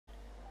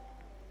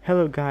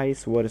Hello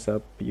guys, what is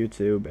up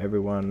YouTube,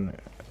 everyone,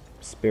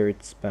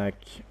 Spirits back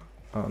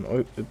on,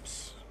 oh,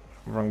 oops,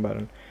 wrong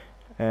button,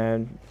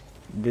 and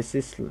this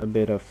is a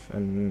bit of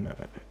an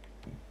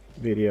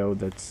video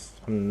that's,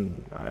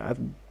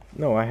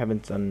 no, I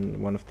haven't done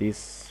one of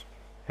these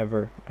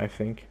ever, I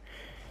think.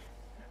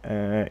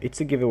 It's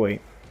a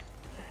giveaway,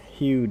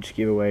 huge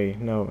giveaway,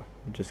 no,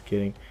 just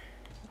kidding.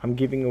 I'm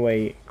giving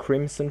away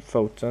Crimson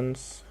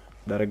Photons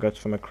that I got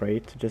from a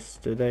crate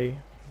just today.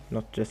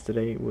 Not just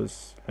today, it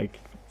was like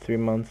 3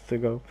 months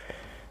ago.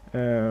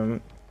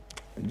 They're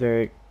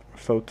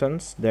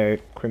photons, they're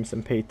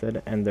crimson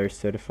painted, and they're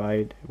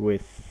certified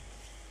with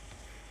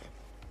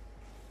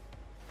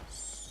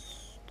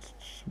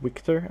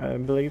Victor, I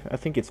believe. I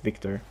think it's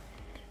Victor.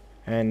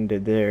 And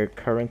they're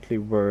currently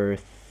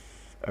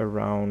worth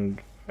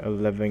around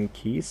 11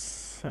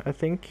 keys, I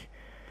think.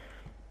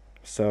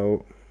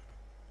 So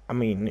I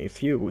mean,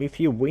 if you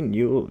win,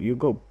 you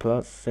go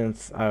plus.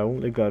 Since I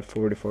only got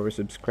 44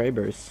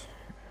 subscribers,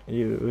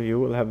 you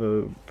will have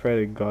a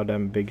pretty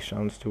goddamn big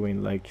chance to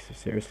win. Like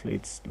seriously,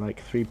 it's like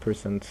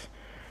 3%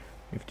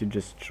 if you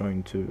just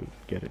trying to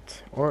get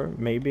it. Or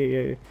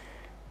maybe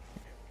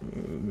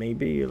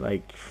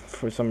like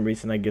for some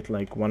reason I get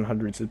like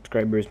 100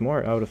 subscribers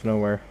more out of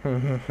nowhere.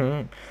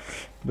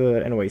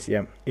 But anyways,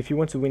 yeah, if you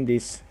want to win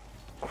these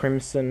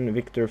Crimson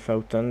Victor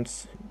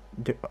Photons,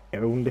 the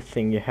only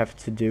thing you have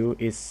to do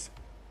is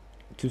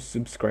to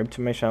subscribe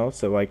to my channel,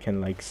 so I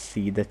can like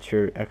see that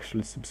you're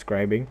actually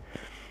subscribing,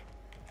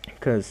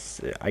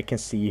 because I can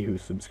see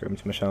who's subscribing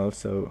to my channel,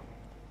 so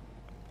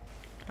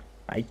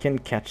I can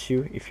catch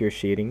you if you're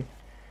cheating.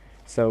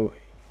 So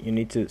you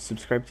need to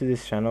subscribe to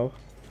this channel,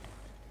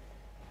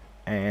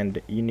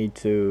 and you need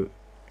to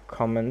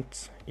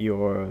comment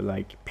your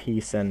like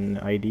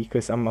PSN ID,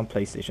 because I'm on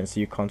PlayStation, so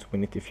you can't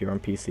win it if you're on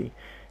PC.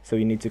 So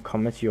you need to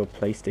comment your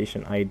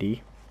PlayStation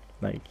ID,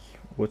 like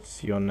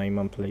what's your name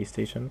on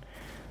PlayStation.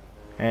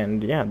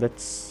 And yeah,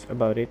 that's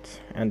about it.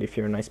 And if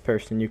you're a nice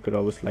person, you could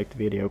always like the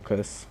video,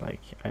 because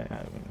like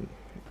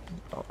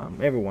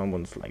everyone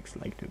wants likes,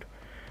 like, dude,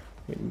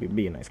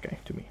 be a nice guy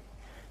to me.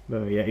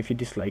 But yeah, if you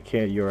dislike,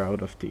 you're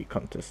out of the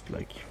contest,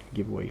 like,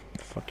 giveaway.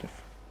 Fuck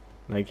off.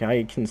 Like,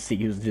 I can see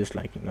who's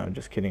disliking. No,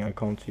 just kidding, I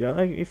can't. Yeah,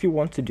 like, if you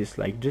want to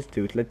dislike, just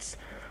do it. Let's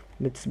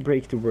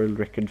break the world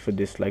record for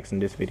dislikes in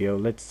this video.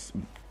 Let's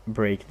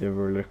break the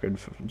world record.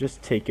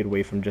 Just take it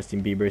away from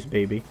Justin Bieber's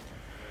baby.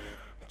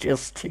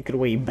 Just take it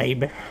away,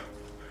 baby.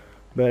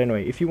 But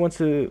anyway, if you want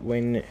to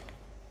win,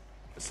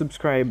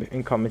 subscribe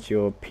and comment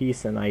your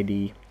PSN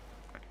ID.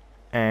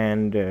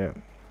 And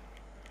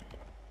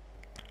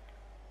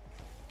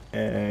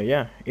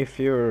yeah, if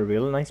you're a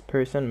real nice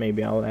person,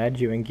 maybe I'll add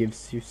you and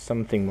gives you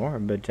something more.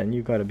 But then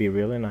you gotta be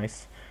really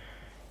nice.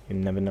 You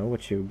never know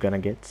what you're gonna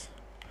get.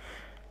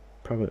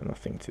 Probably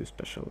nothing too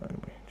special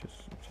anyway.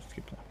 Just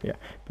keep that. Yeah.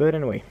 But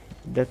anyway,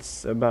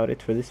 that's about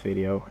it for this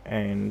video.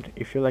 And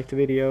if you like the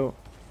video,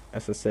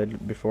 as I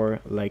said before,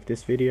 like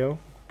this video,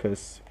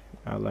 because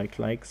I like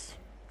likes.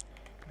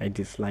 I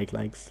dislike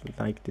likes,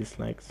 like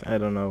dislikes. I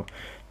don't know.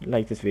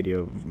 Like this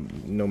video,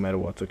 no matter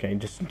what. Okay,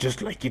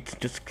 just like it.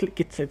 Just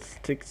click it. It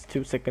takes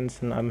 2 seconds,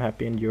 and I'm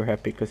happy, and you're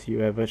happy, because you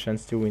have a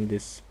chance to win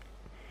this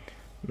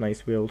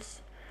nice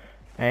wheels.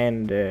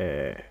 And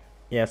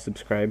yeah,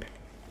 subscribe,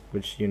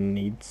 which you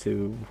need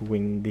to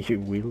win the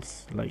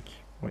wheels. Like,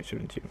 why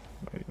shouldn't you?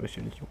 Why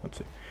shouldn't you want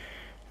to?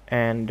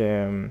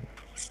 And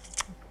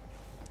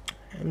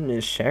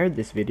share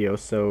this video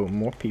so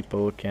more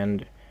people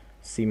can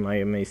see my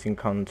amazing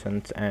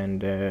content.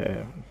 And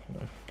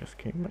just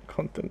kidding, my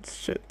content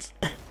shit.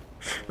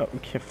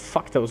 Okay,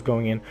 fuck, that was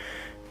going in.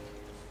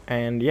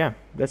 And yeah,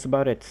 that's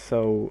about it.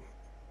 So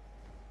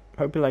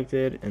hope you liked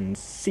it, and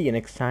see you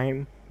next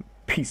time.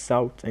 Peace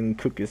out, and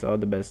cookies are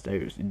the best.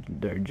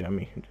 They're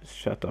yummy. Just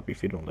shut up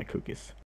if you don't like cookies.